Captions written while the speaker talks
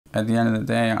At the end of the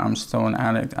day, I'm still an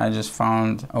addict. I just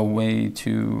found a way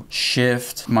to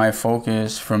shift my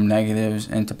focus from negatives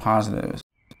into positives.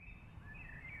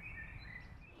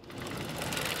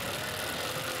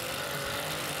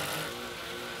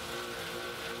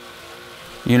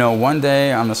 You know, one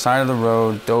day on the side of the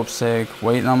road, dope sick,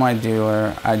 waiting on my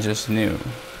dealer, I just knew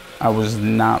I was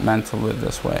not meant to live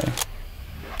this way.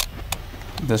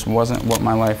 This wasn't what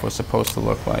my life was supposed to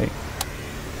look like.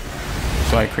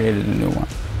 So I created a new one.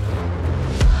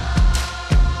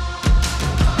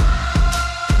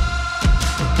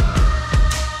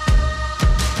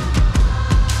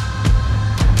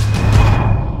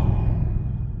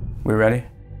 We ready?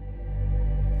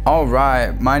 All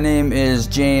right, my name is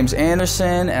James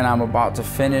Anderson, and I'm about to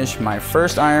finish my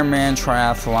first Ironman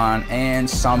triathlon and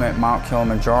summit Mount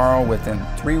Kilimanjaro within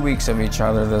 3 weeks of each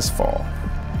other this fall.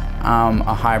 I'm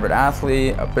a hybrid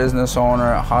athlete, a business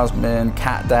owner, a husband,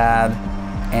 cat dad,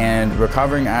 and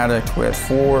recovering addict with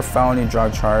 4 felony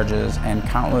drug charges and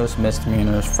countless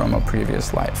misdemeanors from a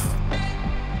previous life.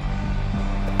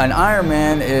 An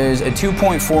Ironman is a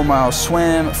 2.4 mile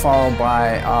swim followed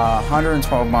by a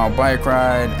 112 mile bike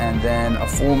ride and then a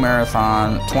full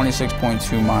marathon,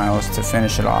 26.2 miles to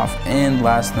finish it off in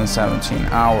less than 17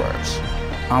 hours.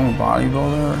 I'm a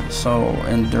bodybuilder, so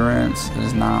endurance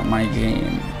is not my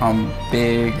game. I'm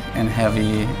big and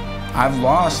heavy. I've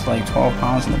lost like 12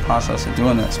 pounds in the process of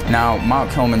doing this. Now,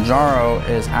 Mount Kilimanjaro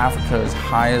is Africa's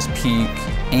highest peak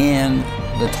and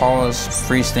the tallest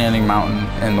freestanding mountain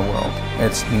in the world.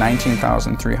 It's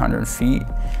 19,300 feet,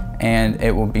 and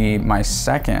it will be my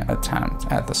second attempt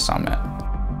at the summit.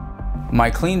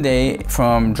 My clean date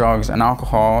from drugs and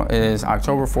alcohol is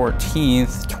October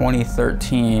 14th,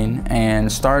 2013,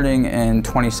 and starting in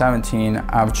 2017,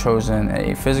 I've chosen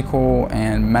a physical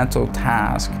and mental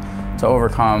task to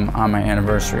overcome on my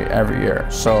anniversary every year.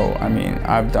 So, I mean,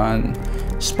 I've done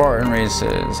Spartan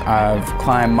races, I've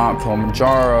climbed Mount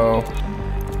Kilimanjaro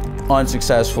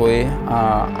unsuccessfully.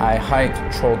 I hiked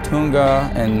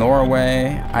Trolltunga in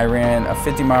Norway. I ran a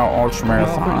 50-mile ultra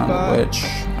marathon, which,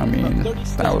 I mean,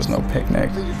 that was no picnic.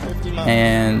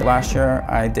 And last year,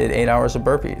 I did 8 hours of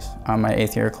burpees on my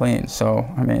 8th year clean. So,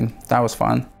 I mean, that was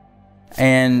fun.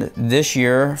 And this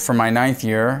year, for my 9th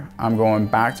year, I'm going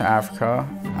back to Africa.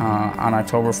 On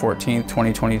October 14th,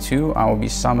 2022, I will be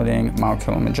summiting Mount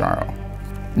Kilimanjaro.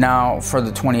 Now, for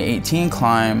the 2018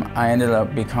 climb, I ended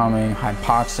up becoming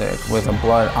hypoxic with a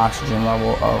blood oxygen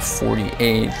level of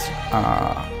 48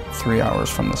 3 hours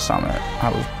from the summit. I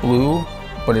was blue,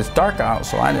 but it's dark out,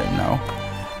 so I didn't know.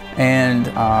 And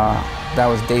that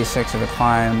was day 6 of the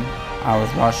climb. I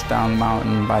was rushed down the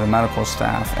mountain by the medical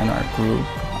staff in our group.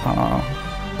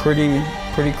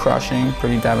 Pretty crushing,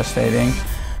 pretty devastating.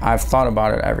 I've thought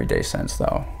about it every day since,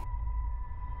 though.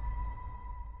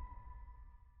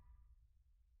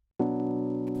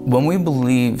 When we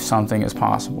believe something is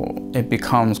possible, it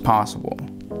becomes possible.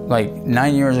 Like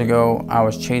 9 years ago, I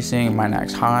was chasing my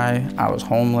next high. I was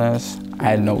homeless. I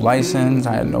had no license,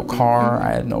 I had no car,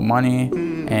 I had no money,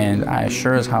 and I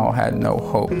sure as hell had no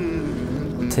hope.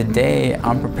 Today,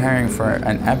 I'm preparing for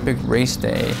an epic race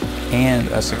day and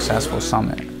a successful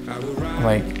summit.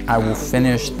 Like, I will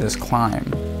finish this climb.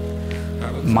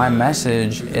 My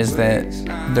message is that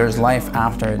there's life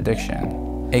after addiction.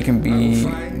 It can be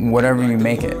whatever you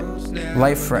make it.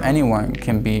 Life for anyone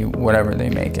can be whatever they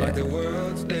make it.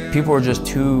 People are just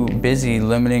too busy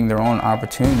limiting their own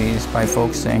opportunities by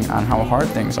focusing on how hard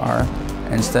things are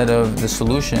instead of the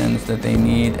solutions that they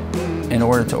need in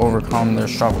order to overcome their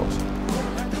struggles.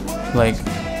 Like,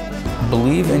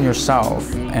 believe in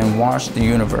yourself and watch the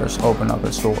universe open up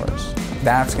its doors.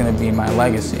 That's gonna be my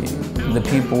legacy. The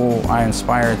people I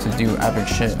inspire to do epic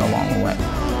shit along the way.